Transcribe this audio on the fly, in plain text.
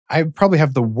I probably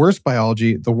have the worst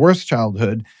biology, the worst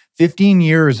childhood, 15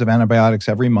 years of antibiotics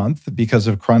every month because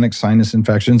of chronic sinus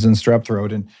infections and strep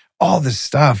throat and all this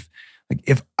stuff. Like,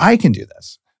 if I can do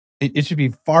this, it should be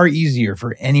far easier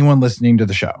for anyone listening to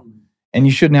the show. And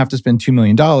you shouldn't have to spend $2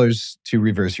 million to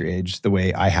reverse your age the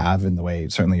way I have and the way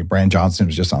certainly Brian Johnson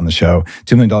was just on the show,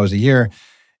 $2 million a year.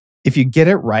 If you get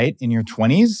it right in your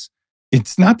 20s,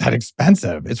 it's not that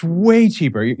expensive. It's way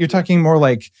cheaper. You're talking more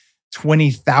like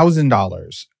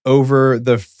 $20,000 over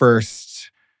the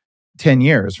first 10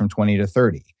 years from 20 to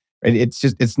 30. Right?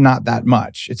 It's not that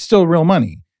much. It's still real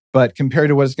money. But compared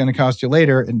to what it's going to cost you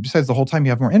later, and besides, the whole time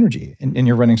you have more energy and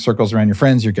you're running circles around your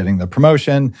friends, you're getting the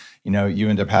promotion, you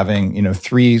end up having,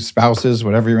 3 spouses,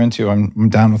 whatever you're into, I'm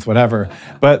down with whatever.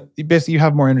 But basically you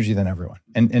have more energy than everyone.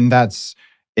 And that's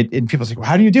it. And people say, well,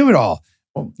 how do you do it all?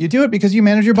 Well, you do it because you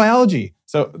manage your biology.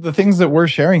 So the things that we're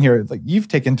sharing here, like you've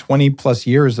taken 20 plus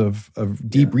years of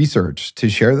deep research to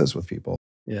share this with people.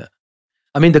 Yeah.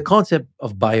 I mean, the concept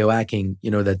of biohacking,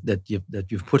 that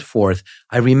you've put forth,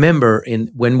 I remember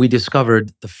when we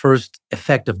discovered the first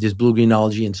effect of this blue-green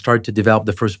algae and started to develop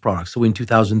the first product. So in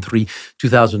 2003,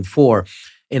 2004.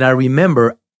 And I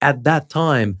remember at that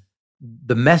time,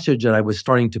 the message that I was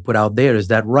starting to put out there is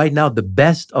that right now, the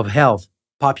best of health,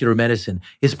 popular medicine,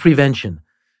 is prevention.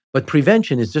 But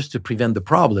prevention is just to prevent the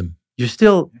problem. You're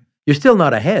still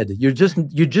not ahead. You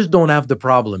just don't have the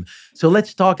problem. So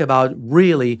let's talk about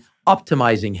really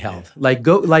optimizing health,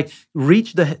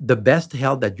 reach the best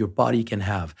health that your body can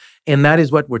have. And that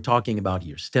is what we're talking about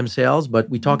here, stem cells, but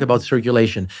we talk about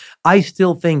circulation. I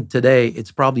still think today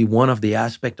it's probably one of the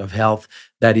aspects of health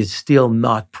that is still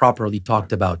not properly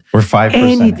talked about. We're 5%.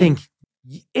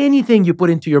 Anything you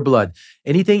put into your blood,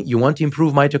 anything you want to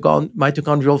improve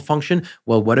mitochondrial function,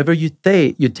 well, whatever you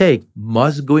take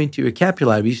must go into your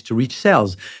capillaries to reach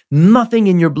cells. Nothing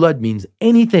in your blood means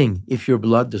anything if your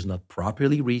blood does not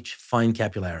properly reach fine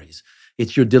capillaries.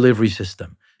 It's your delivery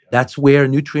system. That's where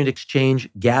nutrient exchange,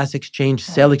 gas exchange,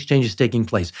 cell exchange is taking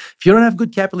place. If you don't have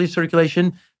good capillary circulation,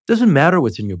 it doesn't matter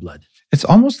what's in your blood. It's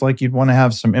almost like you'd want to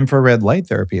have some infrared light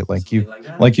therapy, like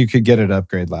you could get at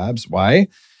Upgrade Labs. Why?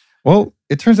 Well,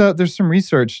 it turns out there's some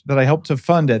research that I helped to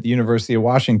fund at the University of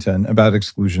Washington about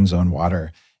exclusion zone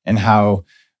water and how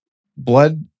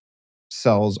blood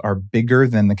cells are bigger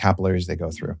than the capillaries they go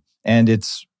through. And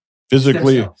it's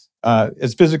physically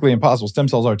impossible. Stem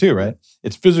cells are too, right?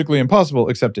 It's physically impossible,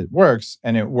 except it works.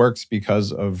 And it works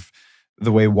because of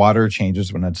the way water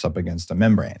changes when it's up against a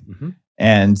membrane. Mm-hmm.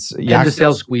 And the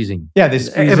cell squeezing. Yeah, they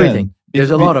squeeze everything.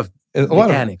 There's a lot of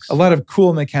mechanics. A lot of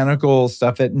cool mechanical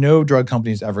stuff that no drug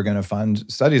company is ever going to fund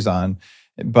studies on,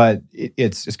 but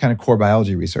it's kind of core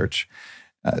biology research.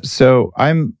 So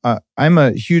I'm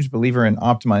a huge believer in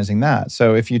optimizing that.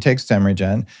 So if you take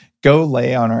STEMREGEN, go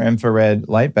lay on our infrared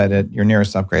light bed at your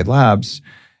nearest Upgrade Labs,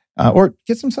 or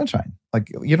get some sunshine. Like,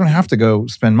 you don't have to go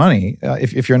spend money.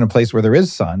 If you're in a place where there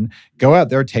is sun, go out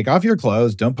there, take off your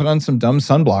clothes, don't put on some dumb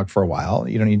sunblock for a while.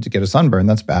 You don't need to get a sunburn,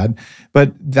 that's bad.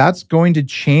 But that's going to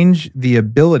change the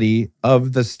ability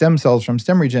of the stem cells from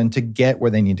STEMREGEN to get where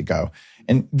they need to go.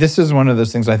 And this is one of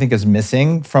those things I think is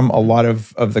missing from a lot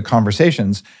of the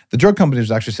conversations. The drug companies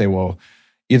actually say, well,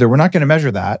 either we're not going to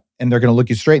measure that, and they're going to look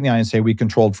you straight in the eye and say, we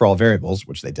controlled for all variables,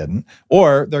 which they didn't.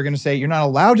 Or they're going to say, you're not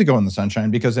allowed to go in the sunshine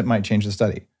because it might change the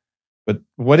study. But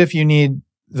what if you need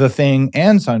the thing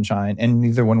and sunshine and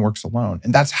neither one works alone?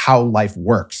 And that's how life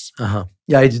works.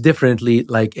 Yeah, it's definitely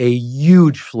like a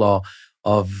huge flaw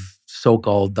of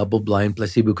so-called double-blind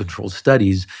placebo-controlled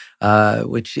studies,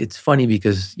 which it's funny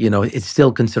because, it's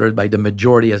still considered by the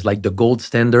majority as like the gold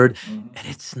standard. And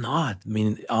it's not. I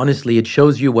mean, honestly, it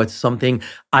shows you what something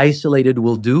isolated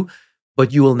will do,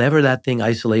 but you will never that thing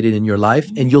isolated in your life,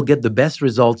 and you'll get the best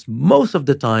results most of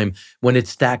the time when it's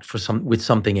stacked with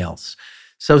something else.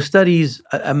 So studies,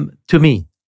 to me,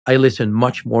 I listen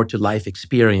much more to life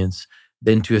experience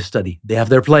than to a study. They have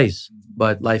their place,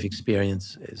 but life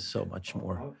experience is so much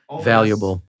more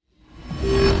valuable.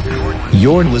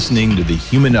 You're listening to The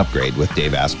Human Upgrade with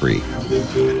Dave Asprey.